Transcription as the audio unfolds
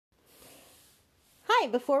Hi,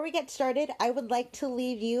 before we get started, I would like to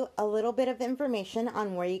leave you a little bit of information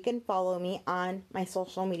on where you can follow me on my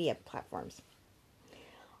social media platforms.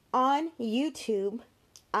 On YouTube,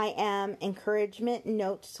 I am Encouragement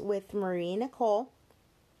Notes with Marie Nicole.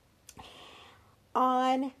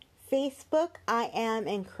 On Facebook, I am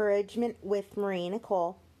Encouragement with Marie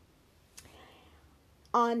Nicole.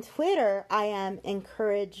 On Twitter, I am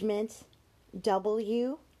Encouragement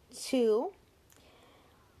W2.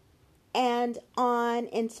 And on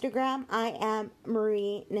Instagram, I am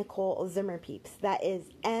Marie Nicole Zimmerpeeps. That is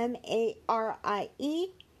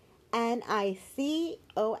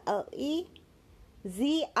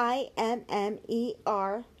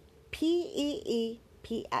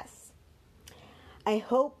I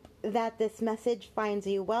hope that this message finds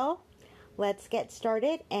you well. Let's get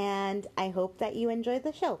started, and I hope that you enjoy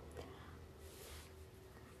the show.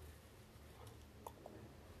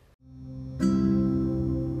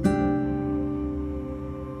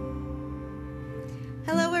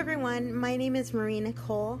 Hello everyone, my name is Marie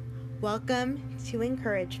Nicole. Welcome to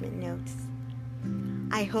Encouragement Notes.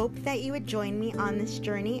 I hope that you would join me on this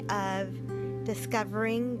journey of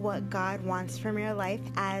discovering what God wants from your life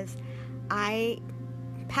as I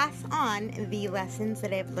pass on the lessons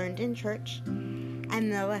that I've learned in church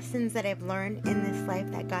and the lessons that I've learned in this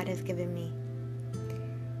life that God has given me.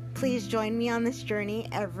 Please join me on this journey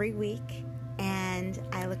every week, and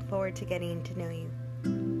I look forward to getting to know you.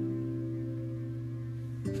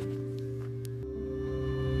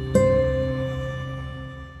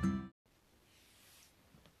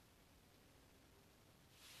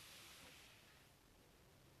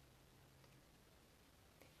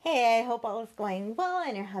 Hey, I hope all is going well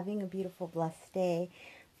and you're having a beautiful, blessed day.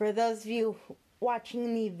 For those of you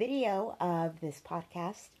watching the video of this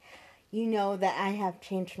podcast, you know that I have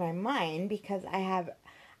changed my mind because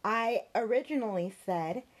I originally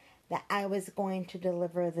said that I was going to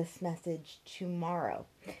deliver this message tomorrow.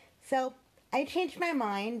 So I changed my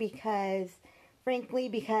mind because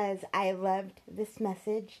I loved this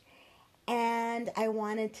message and I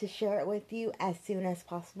wanted to share it with you as soon as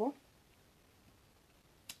possible.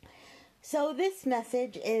 So this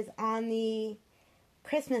message is on the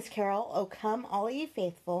Christmas carol, O Come All Ye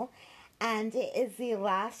Faithful, and it is the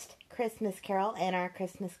last Christmas carol in our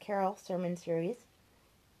Christmas Carol sermon series.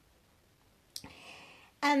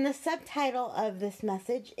 And the subtitle of this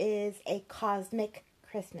message is A Cosmic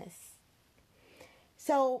Christmas.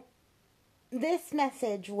 So this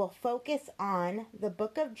message will focus on the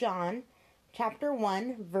book of John, chapter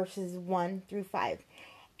 1, verses 1 through 5.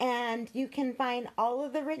 And you can find all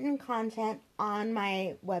of the written content on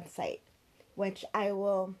my website, which I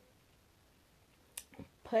will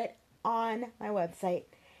put on my website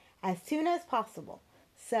as soon as possible.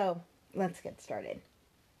 So let's get started.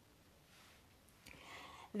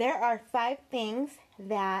 There are 5 things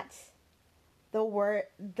that the word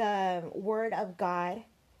of God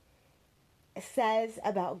says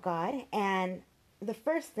about God. And the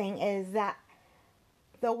first thing is that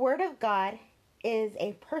the Word of God is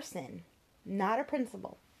a person, not a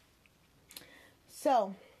principle.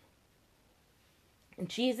 So,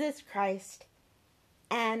 Jesus Christ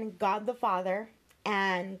and God the Father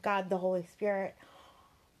and God the Holy Spirit,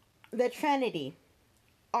 the Trinity,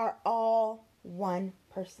 are all one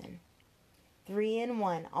person. 3 in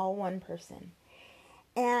 1, all one person.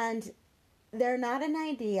 And they're not an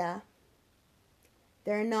idea.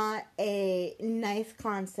 They're not a nice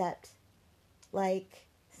concept like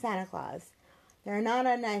Santa Claus. They're not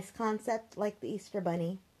a nice concept like the Easter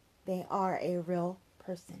Bunny. They are a real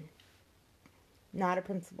person, not a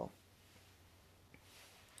principle.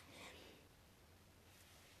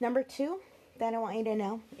 Number 2 that I want you to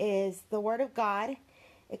know is the Word of God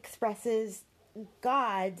expresses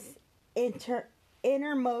God's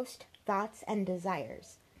innermost thoughts and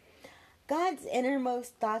desires. God's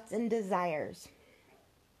innermost thoughts and desires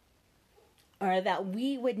are that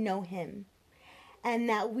we would know Him, and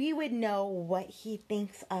that we would know what He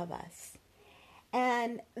thinks of us.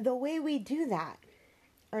 And the way we do that,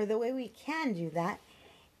 or the way we can do that,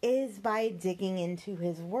 is by digging into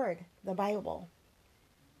His Word, the Bible.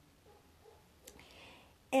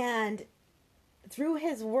 And through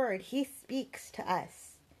His Word, He speaks to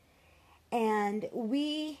us. And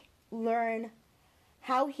we learn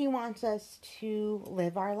how He wants us to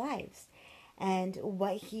live our lives, and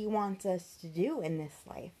what He wants us to do in this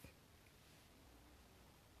life.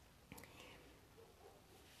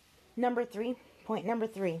 Point number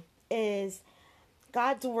 3 is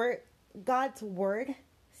God's word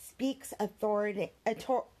speaks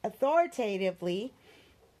authoritatively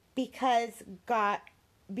because God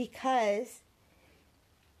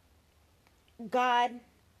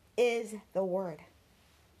is the Word.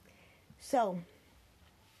 So,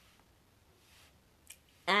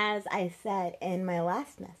 as I said in my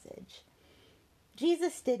last message,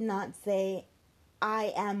 Jesus did not say,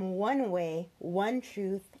 I am one way, one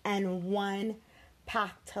truth, and one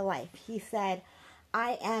path to life. He said,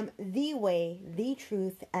 I am the way, the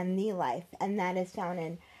truth, and the life. And that is found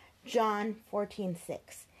in John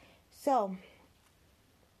 14:6. So,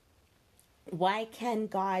 why can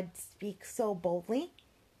God speak so boldly?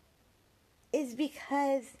 Is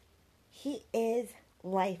because he is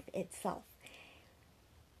life itself.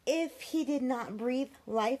 If he did not breathe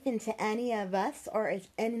life into any of us or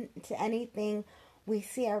into anything we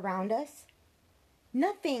see around us,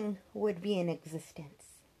 nothing would be in existence.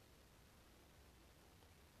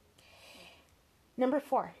 Number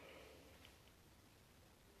 4.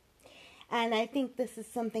 And I think this is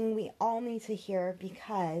something we all need to hear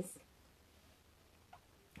because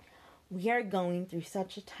we are going through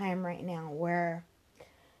such a time right now where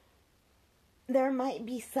there might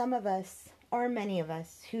be some of us or many of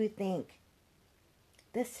us who think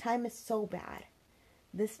this time is so bad.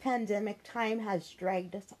 This pandemic time has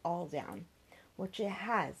dragged us all down, which it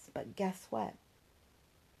has, but guess what?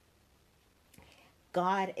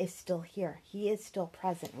 God is still here. He is still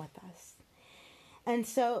present with us. And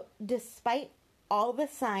so, despite all the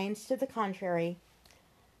signs to the contrary,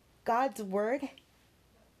 God's word,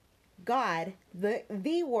 God, the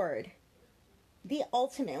word, the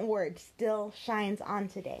ultimate word, still shines on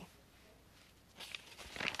today.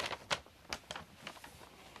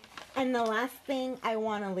 And the last thing I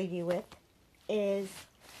want to leave you with is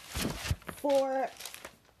for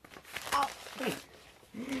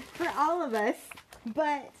all of us,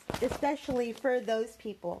 but especially for those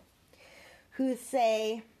people who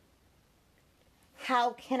say,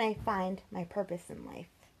 how can I find my purpose in life?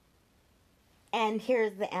 And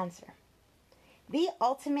here's the answer. The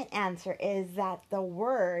ultimate answer is that the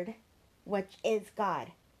Word, which is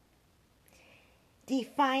God,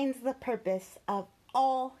 defines the purpose of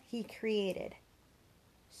all He created.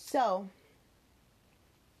 So,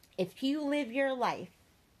 if you live your life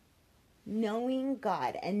knowing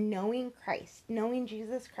God and knowing Christ, knowing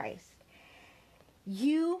Jesus Christ,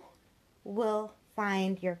 you will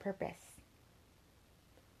find your purpose.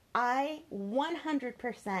 I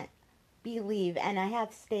 100% believe, and I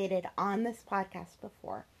have stated on this podcast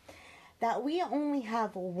before, that we only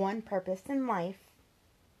have one purpose in life,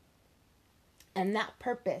 and that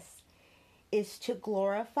purpose is to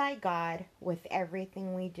glorify God with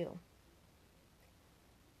everything we do.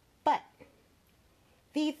 But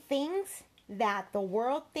the things that the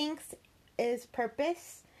world thinks is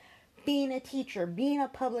purpose, being a teacher, being a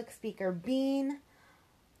public speaker, being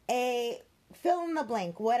a fill in the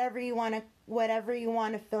blank, whatever you want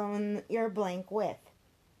to fill in your blank with.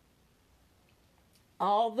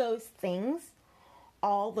 All those things,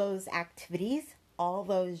 all those activities, all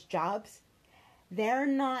those jobs, they're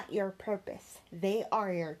not your purpose. They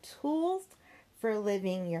are your tools for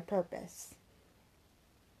living your purpose.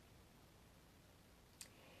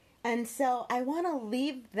 And so I want to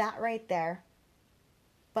leave that right there.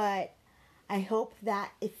 But I hope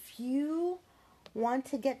that if you want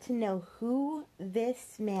to get to know who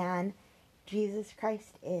this man, Jesus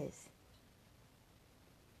Christ, is,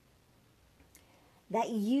 that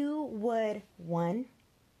you would, 1,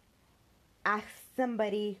 ask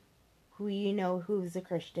somebody who you know who's a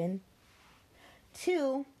Christian.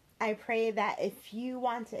 2, I pray that if you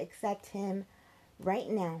want to accept him right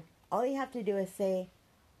now, all you have to do is say,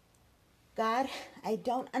 God, I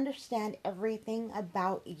don't understand everything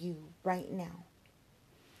about you right now,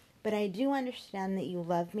 but I do understand that you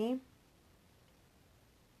love me,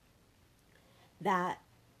 that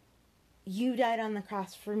you died on the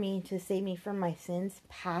cross for me to save me from my sins,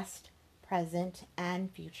 past, present, and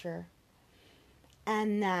future,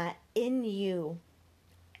 and that in you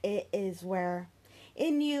is where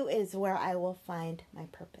I will find my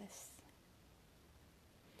purpose.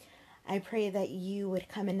 I pray that you would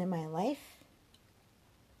come into my life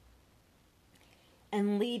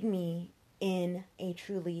and lead me in a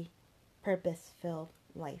truly purpose-filled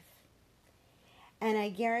life. And I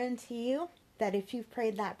guarantee you that if you've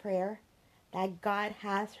prayed that prayer, that God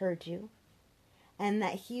has heard you and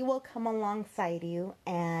that he will come alongside you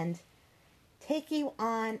and take you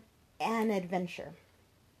on an adventure.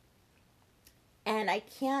 And I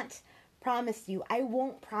can't promise you, I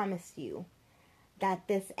won't promise you that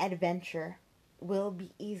this adventure will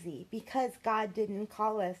be easy, because God didn't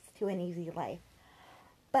call us to an easy life.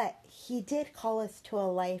 But he did call us to a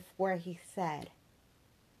life where he said,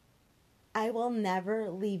 I will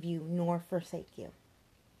never leave you nor forsake you.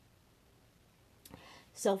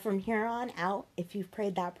 So from here on out, if you've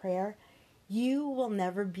prayed that prayer, You will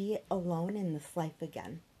never be alone in this life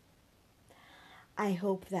again. I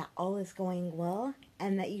hope that all is going well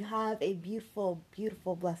and that you have a beautiful,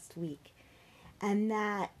 beautiful, blessed week. And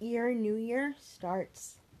that your new year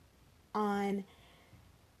starts on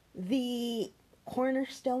the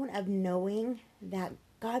cornerstone of knowing that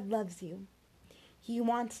God loves you. He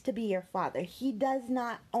wants to be your father. He does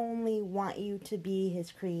not only want you to be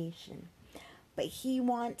his creation, but he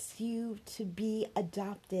wants you to be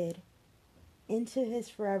adopted into his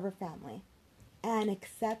forever family and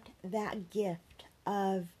accept that gift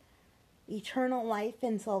of eternal life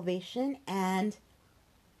and salvation and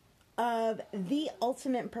of the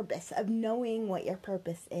ultimate purpose of knowing what your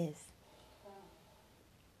purpose is.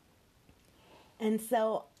 And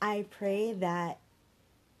so I pray that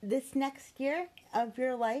this next year of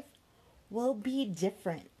your life will be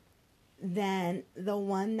different than the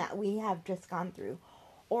one that we have just gone through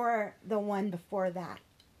or the one before that.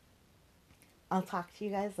 I'll talk to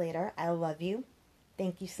you guys later. I love you.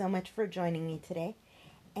 Thank you so much for joining me today.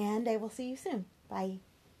 And I will see you soon. Bye.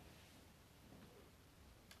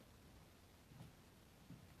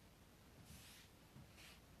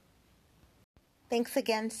 Thanks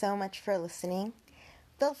again so much for listening.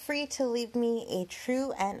 Feel free to leave me a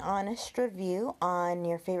true and honest review on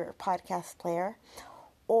your favorite podcast player,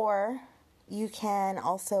 or you can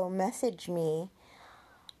also message me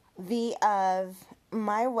via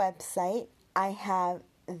my website. I have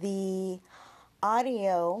the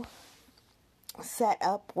audio set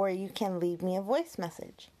up where you can leave me a voice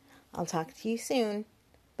message. I'll talk to you soon.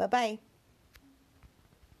 Bye-bye.